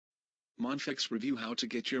Monfex review: how to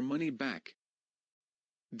get your money back.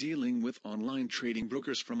 Dealing with online trading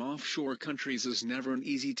brokers from offshore countries is never an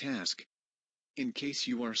easy task. In case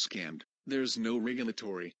you are scammed, there's no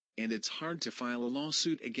regulatory, and it's hard to file a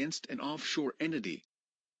lawsuit against an offshore entity.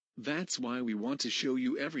 That's why we want to show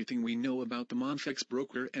you everything we know about the Monfex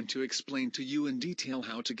broker and to explain to you in detail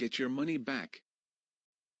how to get your money back.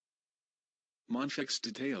 Monfex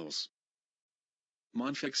details.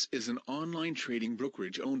 Monfex is an online trading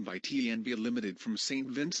brokerage owned by TENB Ltd from Saint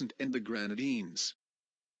Vincent and the Grenadines.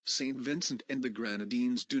 Saint Vincent and the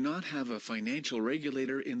Grenadines do not have a financial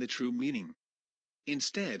regulator in the true meaning.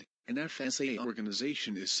 Instead, an FSA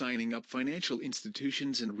organization is signing up financial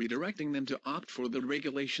institutions and redirecting them to opt for the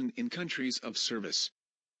regulation in countries of service.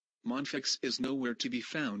 Monfex is nowhere to be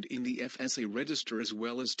found in the FSA register as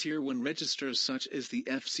well as Tier 1 registers such as the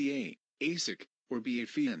FCA, ASIC, or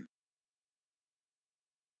BFN.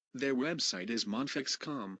 Their website is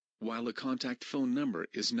monfex.com, while a contact phone number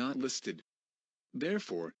is not listed.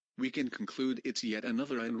 Therefore, we can conclude it's yet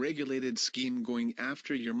another unregulated scheme going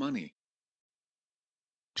after your money.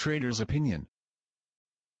 Trader's opinion.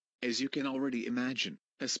 As you can already imagine,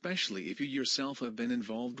 especially if you yourself have been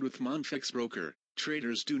involved with Monfex broker,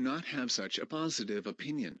 traders do not have such a positive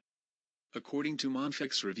opinion. According to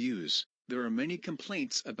Monfex reviews, there are many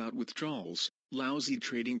complaints about withdrawals, lousy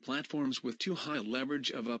trading platforms with too high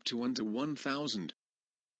leverage of up to 1 to 1,000.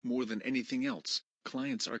 More than anything else,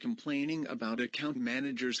 clients are complaining about account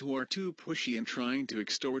managers who are too pushy and trying to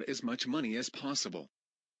extort as much money as possible.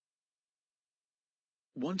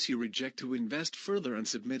 Once you reject to invest further and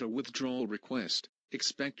submit a withdrawal request,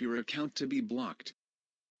 expect your account to be blocked.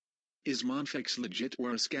 Is Monfex legit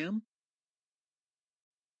or a scam?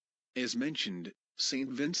 As mentioned, Saint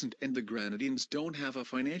Vincent and the Grenadines don't have a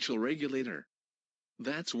financial regulator.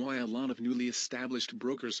 That's why a lot of newly established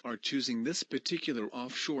brokers are choosing this particular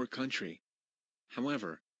offshore country.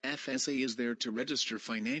 However, FSA is there to register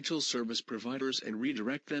financial service providers and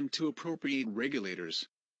redirect them to appropriate regulators.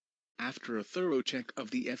 After a thorough check of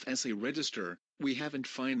the FSA register, we haven't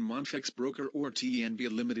found Monfex broker or TENB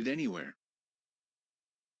Ltd anywhere.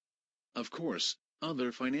 Of course,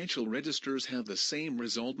 other financial registers have the same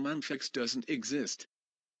result. Monfex doesn't exist.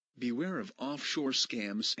 Beware of offshore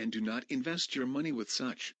scams and do not invest your money with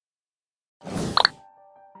such.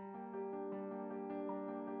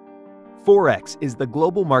 Forex is the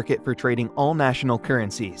global market for trading all national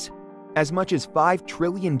currencies. As much as $5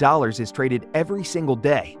 trillion is traded every single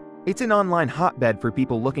day. It's an online hotbed for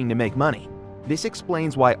people looking to make money. This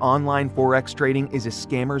explains why online Forex trading is a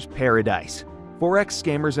scammer's paradise. Forex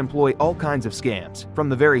scammers employ all kinds of scams, from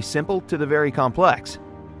the very simple to the very complex.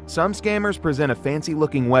 Some scammers present a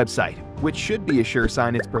fancy-looking website, which should be a sure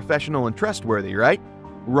sign it's professional and trustworthy, right?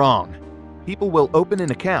 Wrong. People will open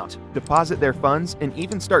an account, deposit their funds, and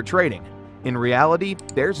even start trading. In reality,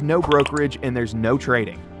 there's no brokerage and there's no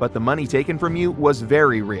trading, but the money taken from you was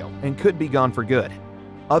very real and could be gone for good.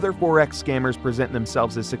 Other Forex scammers present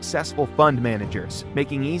themselves as successful fund managers,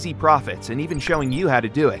 making easy profits and even showing you how to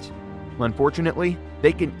do it. Unfortunately,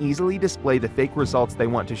 they can easily display the fake results they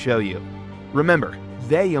want to show you. Remember,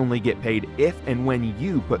 they only get paid if and when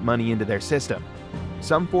you put money into their system.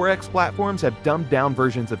 Some Forex platforms have dumbed-down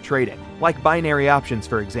versions of trading, like binary options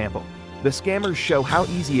for example. The scammers show how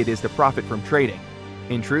easy it is to profit from trading.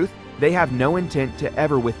 In truth, they have no intent to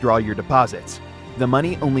ever withdraw your deposits. The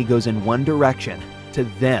money only goes in one direction, to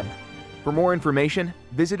them. For more information,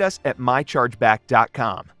 visit us at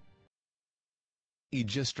mychargeback.com.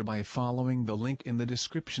 Register by following the link in the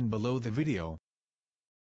description below the video.